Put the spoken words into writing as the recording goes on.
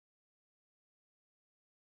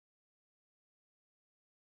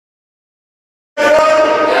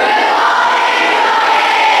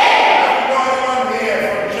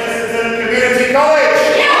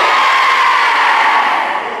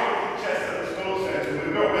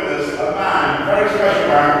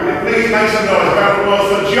Please make some noise. Round of applause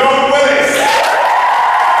for John Willis.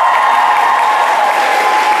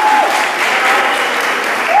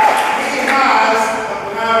 He has the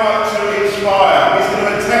power to inspire. He's going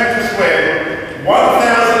to attempt to swim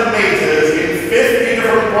 1,000 metres in 50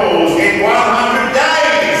 different pools in 100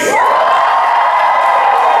 days.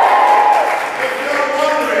 If you're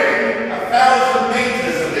wondering, 1,000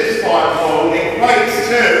 metres of this type pool equates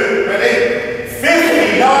to, ready,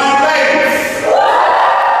 59 legs.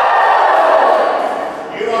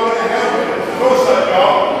 You are going to help him. Of course I've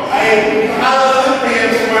got a Paralympian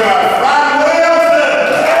swimmer, Fran Wilson.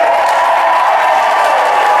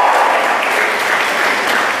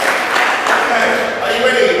 Okay, are you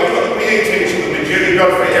ready? I've got the PE teacher with me, Julie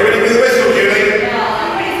Godfrey. Are you ready with the whistle, Julie?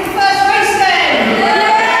 Yeah, ready for the first race then?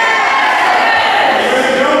 Yeah. Are you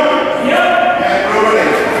ready, John? Yep. Yeah, we're all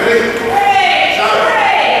ready. Ready? Three. So,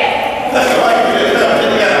 that's all right.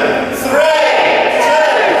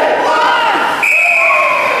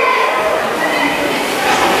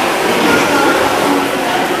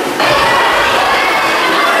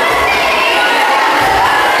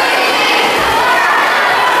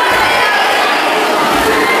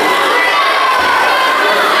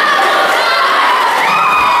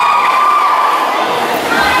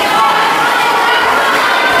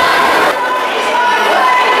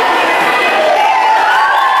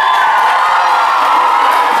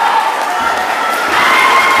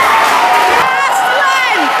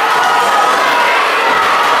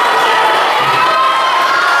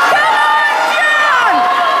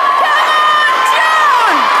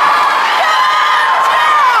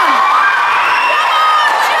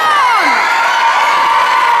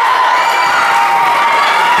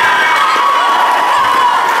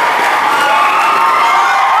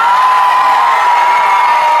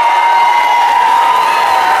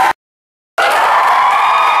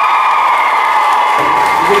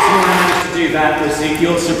 The reason I managed to do that was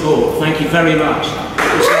your support. Thank you very much.